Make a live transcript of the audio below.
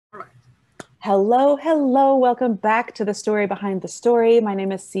Hello, hello. Welcome back to The Story Behind the Story. My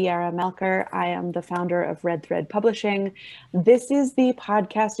name is Sierra Melcher. I am the founder of Red Thread Publishing. This is the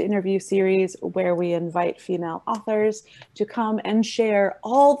podcast interview series where we invite female authors to come and share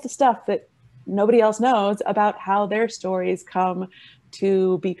all the stuff that nobody else knows about how their stories come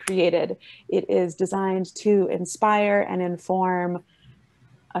to be created. It is designed to inspire and inform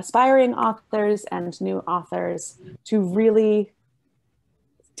aspiring authors and new authors to really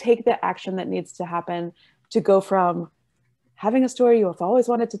take the action that needs to happen to go from having a story you have always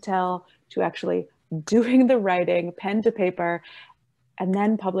wanted to tell to actually doing the writing, pen to paper, and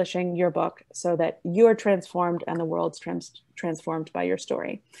then publishing your book so that you're transformed and the world's transformed by your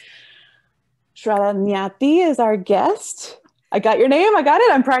story. Shraddha Nyati is our guest. I got your name. I got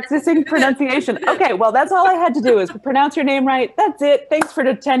it. I'm practicing pronunciation. Okay, well, that's all I had to do is pronounce your name right. That's it. Thanks for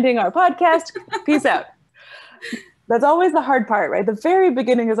attending our podcast. Peace out. That's always the hard part, right? The very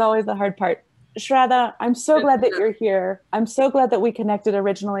beginning is always the hard part. Shraddha, I'm so glad that you're here. I'm so glad that we connected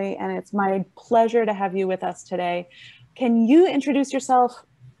originally, and it's my pleasure to have you with us today. Can you introduce yourself?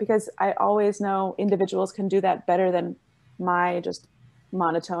 Because I always know individuals can do that better than my just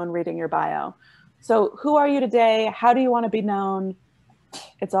monotone reading your bio. So who are you today? How do you want to be known?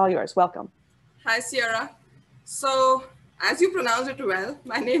 It's all yours. Welcome. Hi, Sierra. So, as you pronounce it well,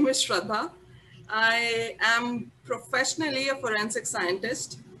 my name is Shraddha. I am professionally a forensic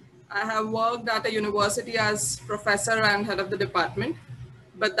scientist. I have worked at a university as professor and head of the department,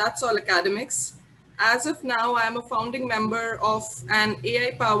 but that's all academics. As of now, I am a founding member of an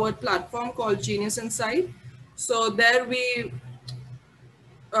AI-powered platform called Genius Inside. So there we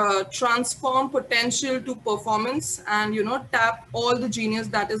transform potential to performance and tap all the genius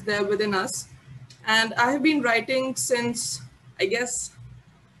that is there within us. And I have been writing since, I guess,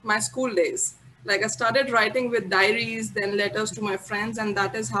 my school days. Like I started writing with diaries, then letters to my friends, and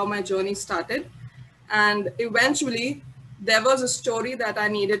that is how my journey started. And eventually there was a story that I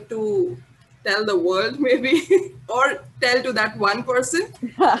needed to tell the world maybe, or tell to that one person.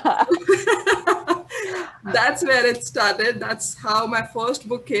 That's where it started. That's how my first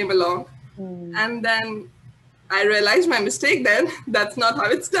book came along. And then I realized my mistake then. That's not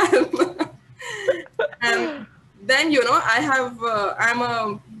how it's done. And then, I'm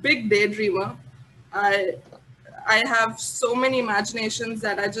a big daydreamer. I have so many imaginations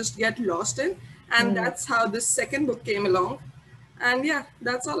that I just get lost in. And that's how this second book came along. And yeah,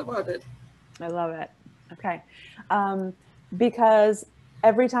 that's all about it. I love it. Okay. Because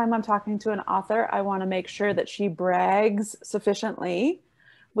every time I'm talking to an author, I want to make sure that she brags sufficiently.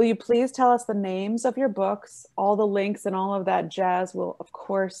 Will you please tell us the names of your books? All the links and all of that jazz will, of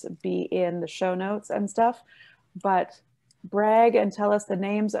course, be in the show notes and stuff. But brag and tell us the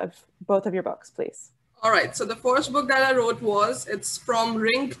names of both of your books, please. All right. So the first book that I wrote it's From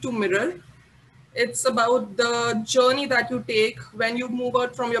Ring to Mirror. It's about the journey that you take when you move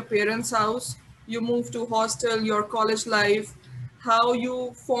out from your parents' house, you move to hostel, your college life, how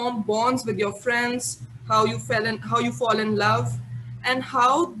you form bonds with your friends, how you fall in love, and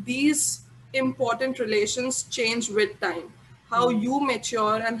how these important relations change with time, how you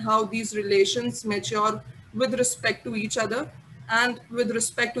mature and how these relations mature with respect to each other and with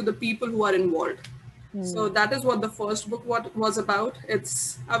respect to the people who are involved. So that is what the first book was about.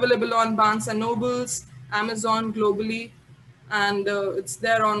 It's available on Barnes and Nobles, Amazon globally, and it's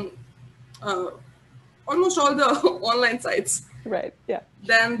there on almost all the online sites. Right, yeah.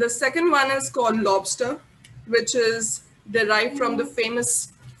 Then the second one is called Lobster, which is derived from the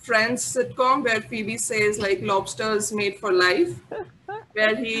famous Friends sitcom where Phoebe says like lobsters made for life,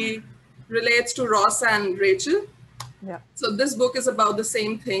 where he relates to Ross and Rachel. Yeah. So this book is about the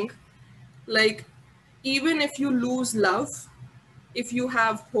same thing. Like, even if you lose love, if you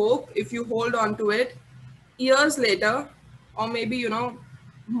have hope, if you hold on to it, years later, or maybe,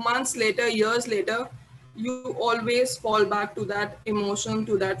 months later, years later, you always fall back to that emotion,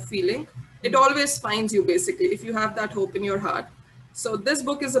 to that feeling. It always finds you, basically, if you have that hope in your heart. So this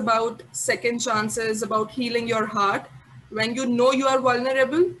book is about second chances, about healing your heart when you know you are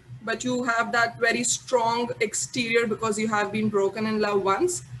vulnerable, but you have that very strong exterior because you have been broken in love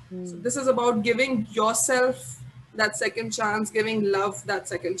once. So this is about giving yourself that second chance, giving love that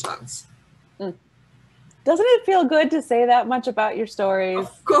second chance. Doesn't it feel good to say that much about your stories?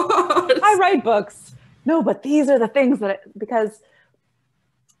 Of course. I write books. No, but these are the things because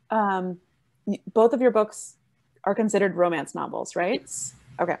both of your books are considered romance novels, right? Yes.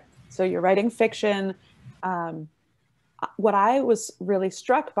 Okay. So you're writing fiction. What I was really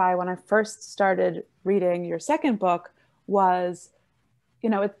struck by when I first started reading your second book was,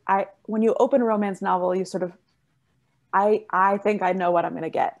 when you open a romance novel, you sort of, I think I know what I'm going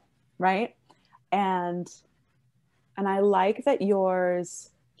to get, right? And I like that yours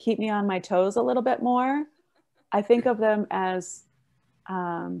keep me on my toes a little bit more. I think of them as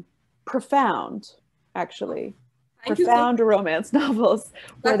profound, actually. Thank you so Profound much. romance novels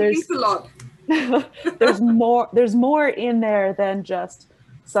where That means a lot. there's more in there than just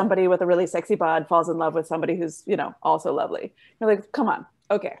somebody with a really sexy bod falls in love with somebody who's, you know, also lovely. You're like, come on,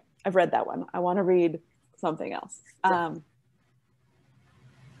 okay, I've read that one. I want to read something else.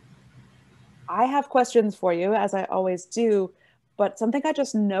 I have questions for you, as I always do, but something I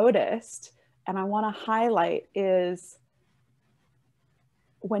just noticed and I want to highlight is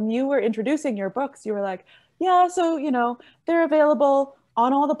when you were introducing your books, you were like, yeah, so, you know, they're available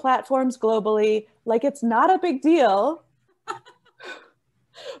on all the platforms globally. Like, it's not a big deal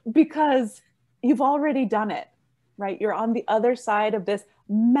because you've already done it, right? You're on the other side of this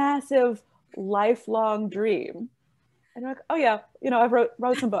massive lifelong dream. And you're like, oh yeah, you know, I've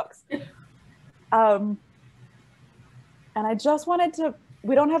wrote some books. And I just wanted to,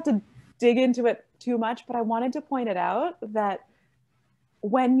 we don't have to dig into it too much, but I wanted to point it out that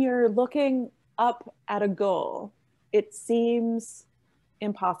when you're looking up at a goal, it seems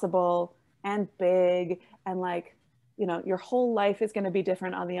impossible and big and like, you know, your whole life is going to be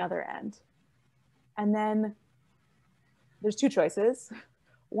different on the other end. And then there's two choices.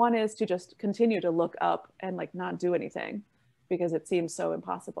 One is to just continue to look up and like not do anything because it seems so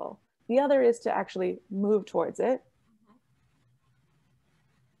impossible. The other is to actually move towards it.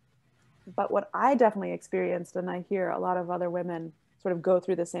 But what I definitely experienced, and I hear a lot of other women sort of go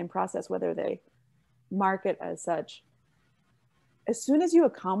through the same process, whether they mark it as such, as soon as you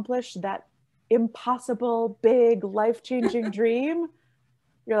accomplish that impossible, big, life-changing dream,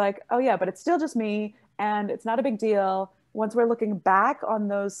 you're like, oh yeah, but it's still just me and it's not a big deal. Once we're looking back on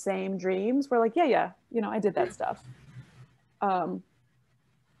those same dreams, we're like, yeah, you know, I did that stuff.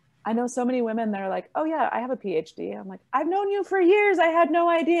 I know so many women that are like, oh yeah, I have a PhD. I'm like, I've known you for years. I had no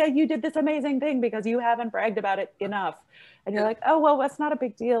idea you did this amazing thing because you haven't bragged about it enough. And you're like, oh, well, that's not a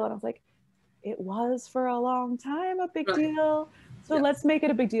big deal. And I was like, it was for a long time a big deal. So let's make it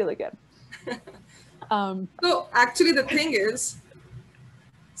a big deal again. So actually the thing is,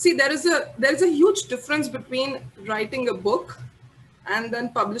 see, there's a huge difference between writing a book and then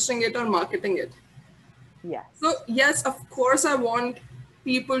publishing it or marketing it. Yes. So yes, of course, I want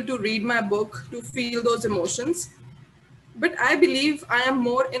people to read my book to feel those emotions. But I believe I am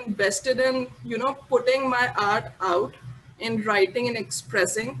more invested in, you know, putting my art out, in writing and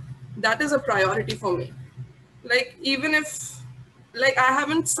expressing. That is a priority for me. Like, even if, like, I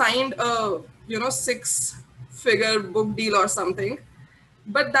haven't signed a, you know, 6-figure book deal or something,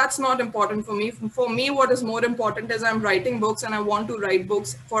 but that's not important for me. For me, what is more important is I'm writing books and I want to write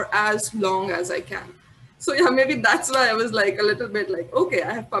books for as long as I can. So yeah, maybe that's why I was like a little bit like, okay,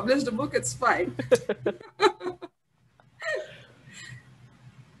 I have published a book, it's fine.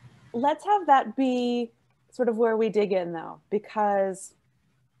 Let's have that be sort of where we dig in though, because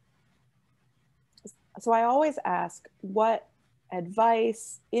so I always ask, what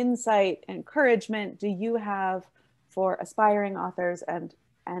advice, insight, encouragement do you have for aspiring authors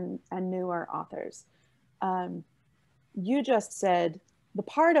and newer authors? You just said the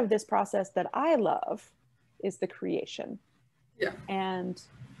part of this process that I love is the creation. Yeah. And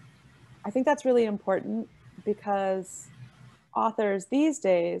I think that's really important because authors these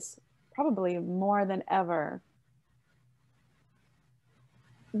days, probably more than ever,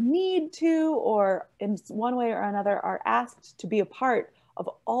 need to, or in one way or another, are asked to be a part of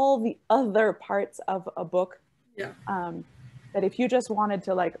all the other parts of a book. Yeah. That if you just wanted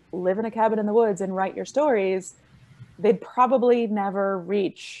to like live in a cabin in the woods and write your stories, they'd probably never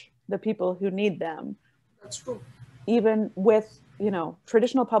reach the people who need them. That's true. Even with, you know,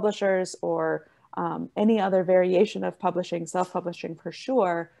 traditional publishers or any other variation of publishing, self-publishing for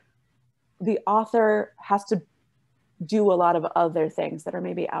sure, the author has to do a lot of other things that are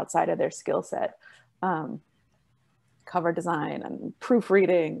maybe outside of their skill set. Cover design and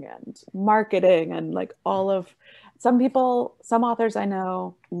proofreading and marketing and like all of, some authors I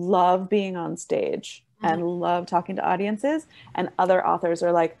know love being on stage and love talking to audiences, and other authors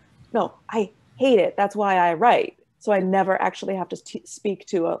are like, no, I hate it. That's why I write. So I never actually have to speak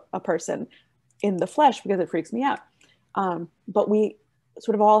to a person in the flesh because it freaks me out. But we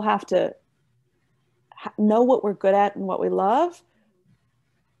sort of all have to know what we're good at and what we love.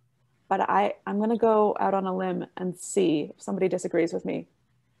 But I'm going to go out on a limb and see if somebody disagrees with me,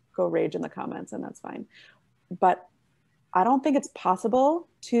 go rage in the comments, and that's fine. But I don't think it's possible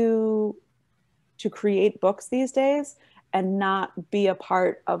to create books these days and not be a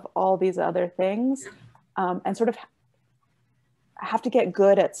part of all these other things, and sort of have to get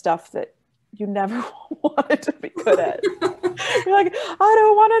good at stuff that you never wanted to be good at. You're like, I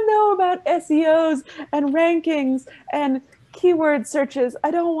don't want to know about SEOs and rankings and keyword searches.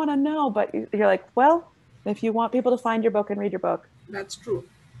 I don't want to know. But you're like, well, if you want people to find your book and read your book. That's true.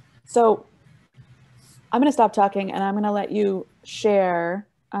 So I'm going to stop talking and I'm going to let you share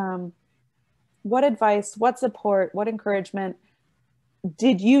what advice, what support, what encouragement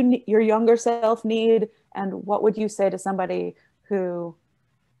did your younger self need, and what would you say to somebody who,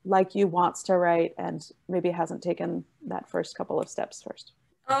 like you, wants to write and maybe hasn't taken that first couple of steps first?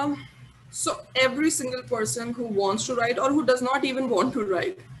 So every single person who wants to write or who does not even want to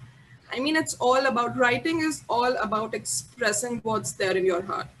write, I mean, it's all about, writing is all about expressing what's there in your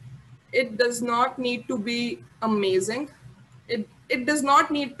heart. It does not need to be amazing. It does not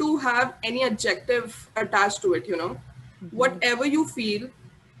need to have any adjective attached to it, you know. Whatever you feel,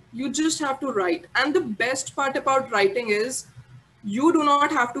 you just have to write. And the best part about writing is you do not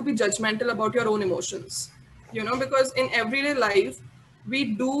have to be judgmental about your own emotions, you know, because in everyday life, we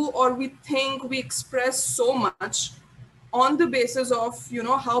do, or we think, we express so much on the basis of, you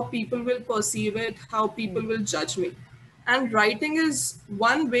know, how people will perceive it, how people will judge me. And writing is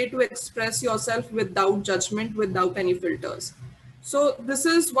one way to express yourself without judgment, without any filters. So this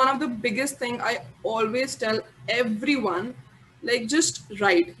is one of the biggest thing I always tell everyone, like, just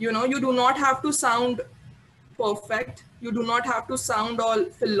write. You know, you do not have to sound perfect. You do not have to sound all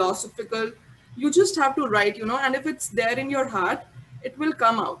philosophical. You just have to write, you know, and if it's there in your heart, it will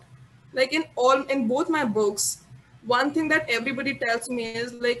come out. Like in both my books, one thing that everybody tells me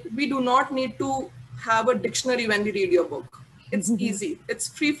is, like, we do not need to have a dictionary when we read your book. It's easy, it's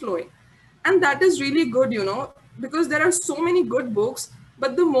free flowing. And that is really good, you know, because there are so many good books,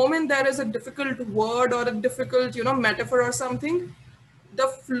 but the moment there is a difficult word or a difficult, you know, metaphor or something, the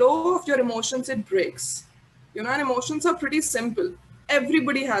flow of your emotions, it breaks. You know, and emotions are pretty simple.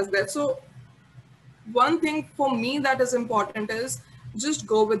 Everybody has that. So one thing for me that is important is just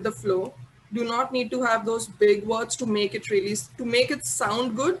go with the flow. Do not need to have those big words to make it really, to make it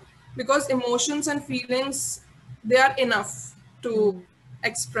sound good, because emotions and feelings, they are enough to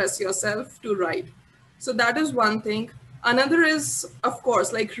express yourself, to write. So that is one thing. Another is, of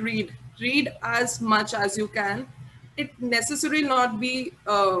course, like, read as much as you can. It necessarily not be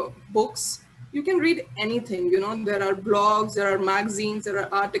books. You can read anything, you know. There are blogs, there are magazines, there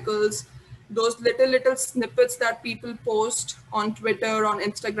are articles, those little snippets that people post on Twitter, on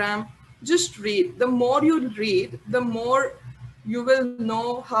Instagram. Just read. The more you read, the more you will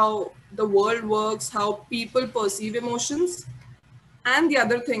know how the world works, how people perceive emotions. And the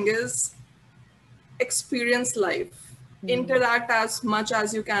other thing is, experience life. Interact as much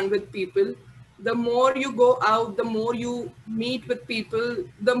as you can with people. The more you go out, the more you meet with people,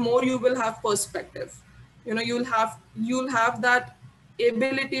 the more you will have perspective. You know, you'll have that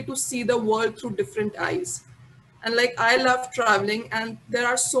ability to see the world through different eyes. And like, I love traveling, and there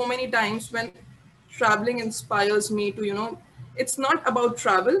are so many times when traveling inspires me to, you know, it's not about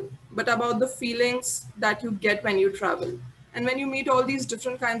travel, but about the feelings that you get when you travel. And when you meet all these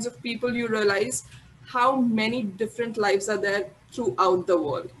different kinds of people, you realize how many different lives are there throughout the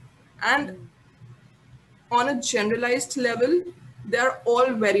world. And on a generalized level, they're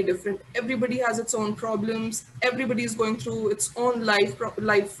all very different. Everybody has its own problems. Everybody is going through its own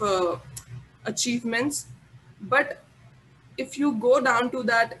life achievements. But if you go down to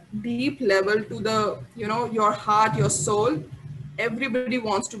that deep level, to the, you know, your heart, your soul, everybody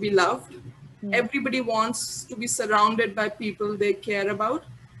wants to be loved. Everybody wants to be surrounded by people they care about.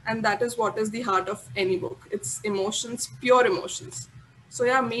 And that is what is the heart of any book. It's emotions, pure emotions. So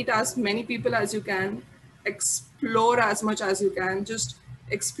yeah, meet as many people as you can, explore as much as you can, just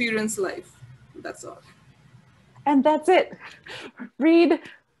experience life. That's all. And that's it. Read,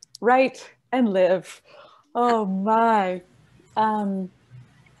 write, and live. Oh my.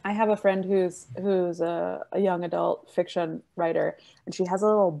 I have a friend who's a young adult fiction writer, and she has a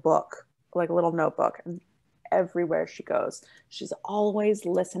little book, like a little notebook, and everywhere she goes, she's always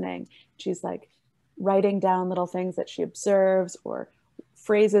listening. She's like writing down little things that she observes or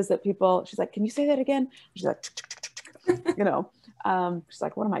phrases that people, she's like, can you say that again? She's like, you know, she's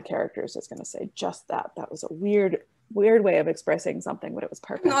like, one of my characters is going to say just that. That was a weird way of expressing something, but it was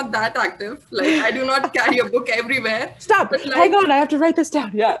perfect. Not that active. Like, I do not carry a book everywhere. Stop. Like, hang on. I have to write this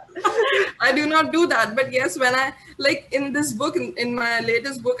down. Yeah. I do not do that. But yes, when I, like, in this book, in my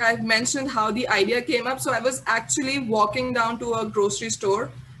latest book, I've mentioned how the idea came up. So I was actually walking down to a grocery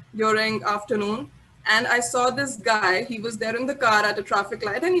store during afternoon, and I saw this guy. He was there in the car at a traffic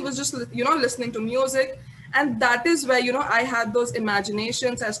light, and he was just, you know, listening to music. And that is where, you know, I had those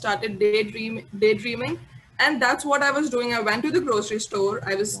imaginations. I started daydreaming. And that's what I was doing. I went to the grocery store,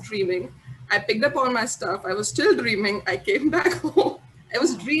 I was streaming, I picked up all my stuff. I was still dreaming. I came back home. I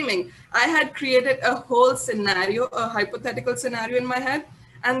was dreaming. I had created a whole scenario, a hypothetical scenario in my head.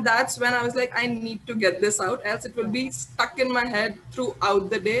 And that's when I was like, I need to get this out, else it will be stuck in my head throughout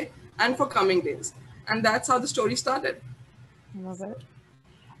the day and for coming days. And that's how the story started. I love it.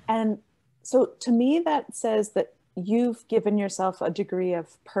 And so to me, that says that you've given yourself a degree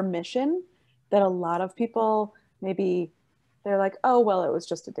of permission that a lot of people, maybe they're like, oh, well, it was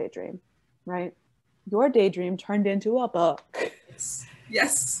just a daydream, right? Your daydream turned into a book.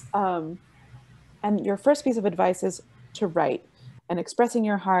 Yes. And your first piece of advice is to write and expressing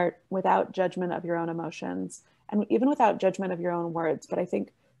your heart without judgment of your own emotions and even without judgment of your own words. But I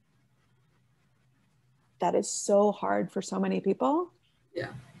think that is so hard for so many people. Yeah.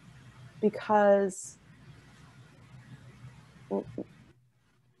 Because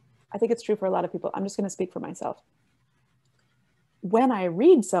I think it's true for a lot of people. I'm just going to speak for myself. When I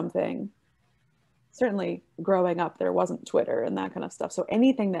read something, certainly growing up, there wasn't Twitter and that kind of stuff. So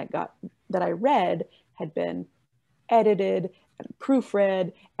anything that I read had been edited and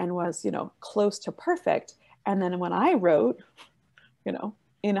proofread and was, close to perfect. And then when I wrote,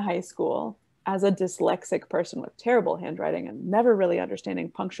 in high school, as a dyslexic person with terrible handwriting and never really understanding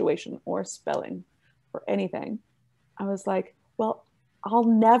punctuation or spelling or anything, I was like, well, I'll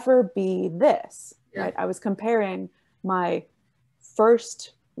never be this, right? I was comparing my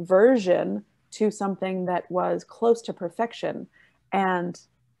first version to something that was close to perfection. And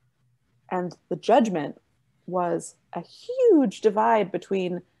the judgment was a huge divide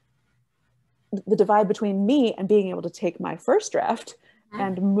between me and being able to take my first draft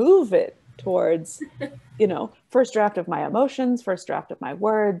and move it towards, first draft of my emotions, first draft of my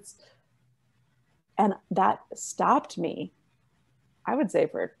words. And that stopped me, I would say,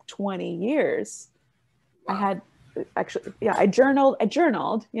 for 20 years. Wow. I had actually, I journaled,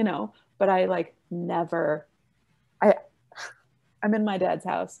 but I I'm in my dad's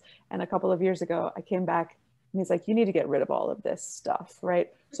house. And a couple of years ago, I came back and he's like, you need to get rid of all of this stuff,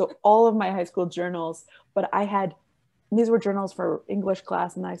 right? So all of my high school journals, but these were journals for English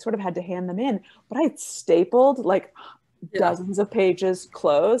class and I sort of had to hand them in, but I stapled dozens of pages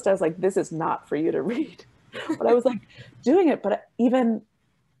closed. I was like, this is not for you to read. But I was like doing it, and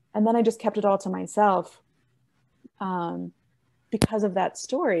then I just kept it all to myself because of that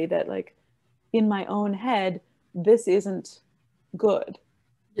story that in my own head, this isn't good.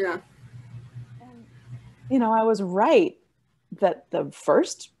 Yeah. And, I was right that the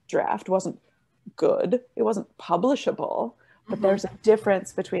first draft wasn't good. It wasn't publishable, but there's a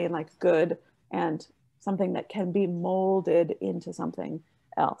difference between good and something that can be molded into something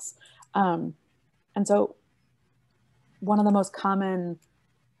else. And so one of the most common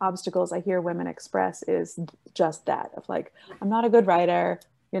obstacles I hear women express is just that of I'm not a good writer,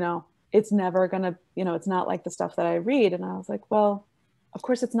 it's never gonna, it's not like the stuff that I read. And I was like, well, of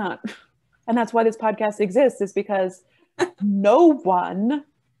course it's not. And that's why this podcast exists, is because no one,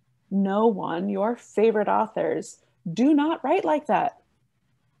 your favorite authors do not write like that.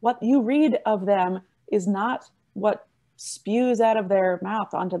 What you read of them is not what spews out of their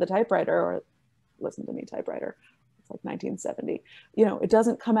mouth onto the typewriter, or listen to me, typewriter. It's 1970. It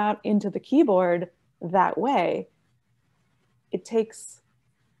doesn't come out into the keyboard that way. It takes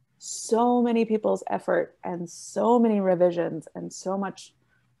so many people's effort and so many revisions and so much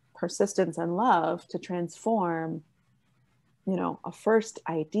persistence and love to transform, a first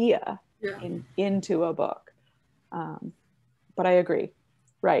idea into a book. But I agree.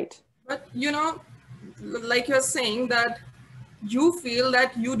 Right. But, like you're saying that you feel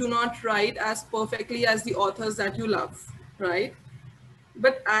that you do not write as perfectly as the authors that you love, right?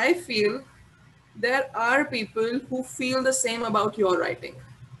 But I feel there are people who feel the same about your writing.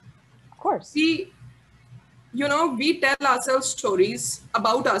 Of course. We tell ourselves stories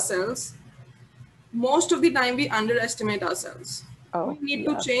about ourselves. Most of the time we underestimate ourselves. We need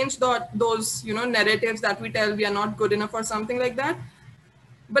to change those, narratives that we tell we are not good enough or something like that.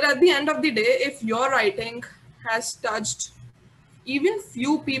 But at the end of the day, if your writing has touched even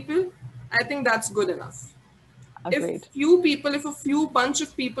few people, I think that's good enough. Agreed. If a few bunch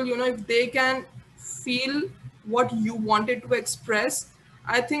of people, if they can feel what you wanted to express,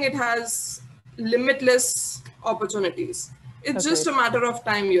 I think it has limitless opportunities. It's just a matter of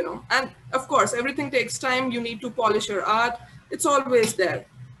time, and of course, everything takes time. You need to polish your art. It's always there,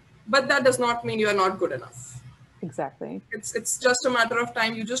 but that does not mean you are not good enough. Exactly. It's just a matter of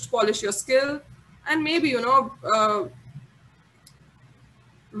time. You just polish your skill and maybe,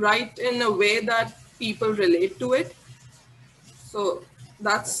 write in a way that people relate to it. So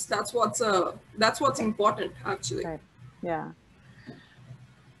that's what's important, actually. Right. Yeah.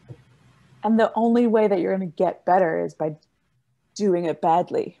 And the only way that you're going to get better is by doing it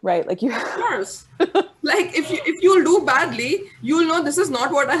badly, right? Like you. Of course. Like if you'll do badly, you'll know this is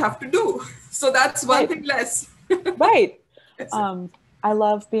not what I have to do. So that's one Right. thing less. Right. Yes. I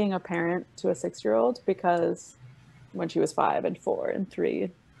love being a parent to a 6-year-old because when she was 5 and 4 and 3,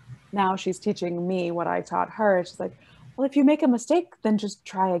 now she's teaching me what I taught her. She's like, well, if you make a mistake, then just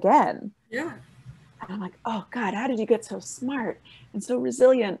try again. Yeah. And I'm like, oh God, how did you get so smart and so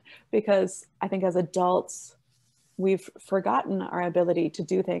resilient? Because I think as adults, we've forgotten our ability to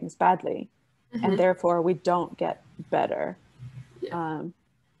do things badly, and therefore we don't get better. Yeah.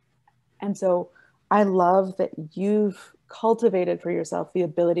 And so I love that you've cultivated for yourself the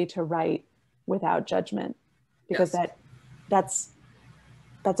ability to write without judgment, because Yes.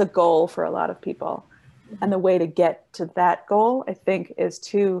 that's a goal for a lot of people. And the way to get to that goal, I think, is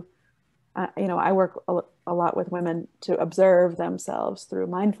to, I work a lot with women to observe themselves through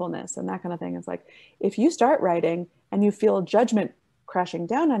mindfulness and that kind of thing. It's like, if you start writing and you feel judgment crashing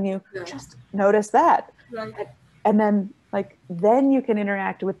down on you, Yeah. just notice that. Right. And then then you can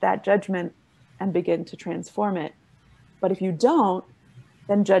interact with that judgment and begin to transform it. But if you don't,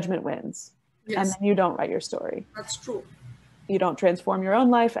 then judgment wins. Yes. And then you don't write your story. That's true. You don't transform your own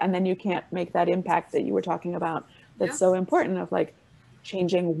life, and then you can't make that impact that you were talking about. That's so important, of like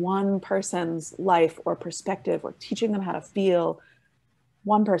changing one person's life or perspective or teaching them how to feel.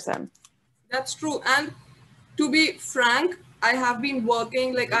 One person. That's true. And to be frank, I have been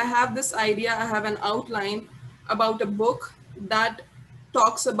working, like I have this idea, I have an outline about a book that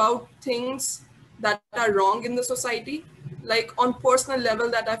talks about things that are wrong in the society, like on personal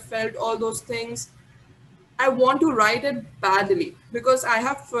level, that I felt all those things. I want to write it badly because I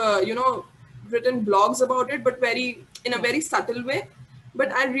have, written blogs about it, but in a very subtle way.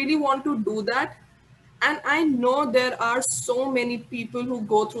 But I really want to do that. And I know there are so many people who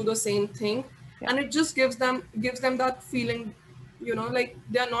go through the same thing, and it just gives them that feeling, like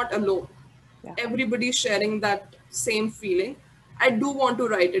they're not alone. Yeah. Everybody's sharing that same feeling. I do want to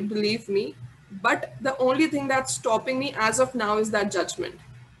write it, believe me. But the only thing that's stopping me as of now is that judgment.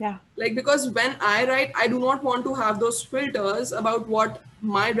 Yeah. Like, because when I write, I do not want to have those filters about what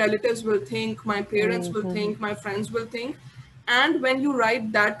my relatives will think, my parents will think, my friends will think. And when you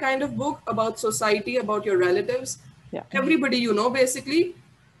write that kind of book about society, about your relatives, everybody, basically,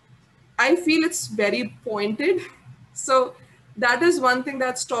 I feel it's very pointed. So that is one thing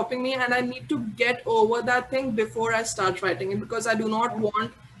that's stopping me, and I need to get over that thing before I start writing it, because I do not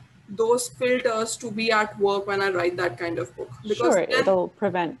want those filters to be at work when I write that kind of book. Because Sure, it'll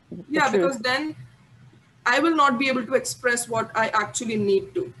prevent the truth. because then I will not be able to express what I actually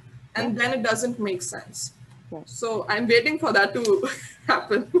need to, and then it doesn't make sense. Right. So I'm waiting for that to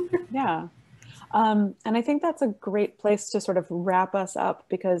happen. Yeah. And I think that's a great place to sort of wrap us up,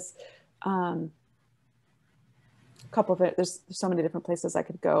 because a couple of it, there's so many different places I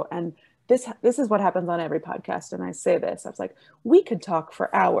could go. And this is what happens on every podcast. And I say this, I was like, we could talk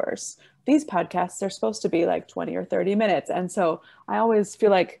for hours. These podcasts are supposed to be like 20 or 30 minutes. And so I always feel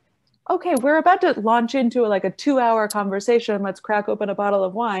like, okay, we're about to launch into like a 2-hour conversation. Let's crack open a bottle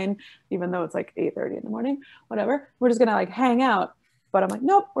of wine, even though it's like 8:30 in the morning, whatever. We're just going to like hang out. But I'm like,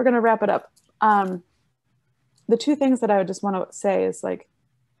 nope, we're going to wrap it up. The two things that I would just want to say is like,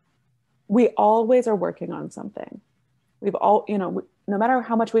 we always are working on something. We've all, no matter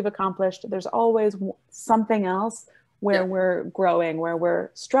how much we've accomplished, there's always something else where we're growing, where we're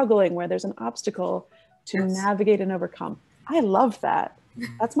struggling, where there's an obstacle to navigate and overcome. I love that.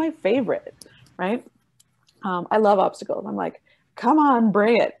 That's my favorite, right? I love obstacles. I'm like, come on,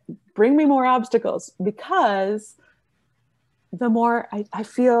 bring it. Bring me more obstacles, because the more I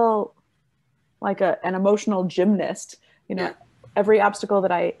feel like an emotional gymnast, every obstacle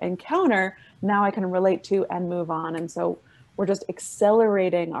that I encounter, now I can relate to and move on. And so we're just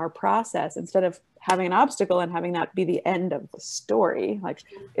accelerating our process instead of having an obstacle and having that be the end of the story. Like,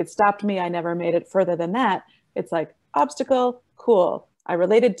 it stopped me, I never made it further than that. It's like, obstacle, cool, I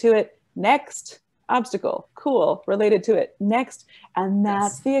related to it, next. Obstacle, cool, related to it, next. And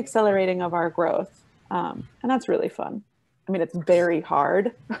that's the accelerating of our growth. And that's really fun. I mean, it's very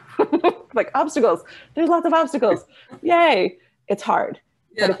hard. Like, obstacles, there's lots of obstacles, yay. It's hard,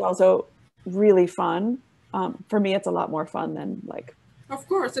 but it's also really fun. For me, it's a lot more fun than like, of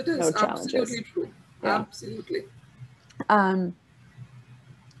course it is, no challenges. absolutely true. Absolutely. I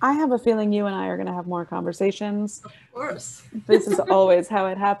have a feeling you and I are going to have more conversations. Of course. This is always how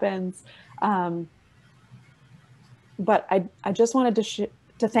it happens. But I just wanted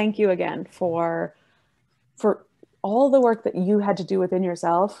to thank you again for all the work that you had to do within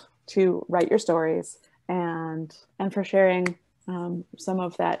yourself to write your stories, and for sharing some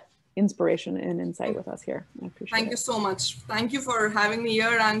of that inspiration and insight with us here. I appreciate it. Thank you so much. Thank you for having me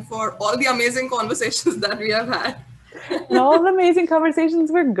here and for all the amazing conversations that we have had. And all the amazing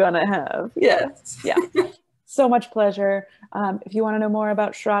conversations we're gonna have. Yes. Yeah. So much pleasure. If you want to know more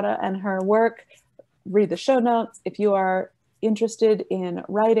about Shraddha and her work, read the show notes. If you are interested in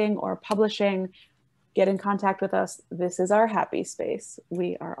writing or publishing, get in contact with us. This is our happy space.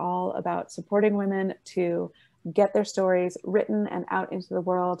 We are all about supporting women to get their stories written and out into the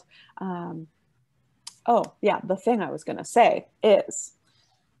world. Oh yeah, the thing I was gonna say is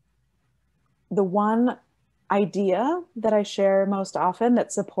the one idea that I share most often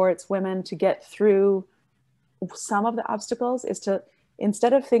that supports women to get through some of the obstacles is to,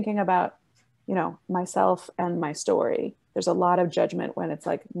 instead of thinking about, you know, myself and my story, there's a lot of judgment when it's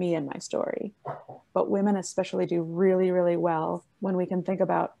like me and my story. But women especially do really, really well when we can think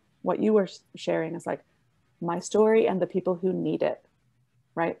about what you were sharing as like my story and the people who need it,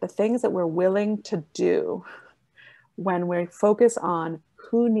 right? The things that we're willing to do when we focus on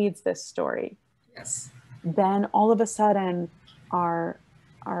who needs this story. Yes. Then all of a sudden our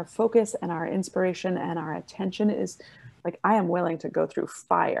focus and our inspiration and our attention is like, I am willing to go through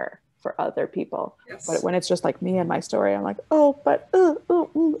fire for other people. Yes. But when it's just like me and my story, I'm like, oh, but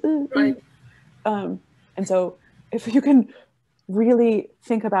right. And so if you can really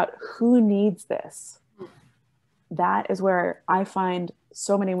think about who needs this, that is where I find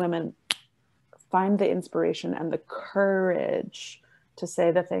so many women find the inspiration and the courage to say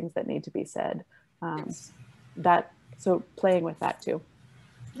the things that need to be said. Yes. So playing with that too.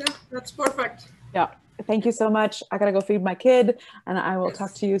 Yeah, that's perfect. Yeah. Thank you so much. I gotta go feed my kid and I will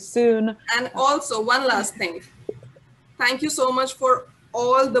talk to you soon. And also one last thing. Thank you so much for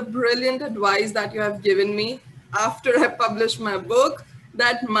all the brilliant advice that you have given me after I published my book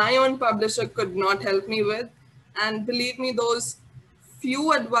that my own publisher could not help me with. And believe me, those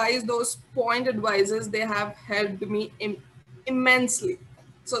few advice, those point advices, they have helped me immensely.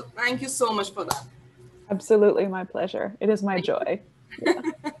 So thank you so much for that. Absolutely, my pleasure. It is my joy. Yeah.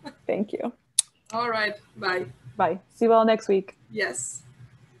 Thank you. All right. Bye. Bye. See you all next week. Yes.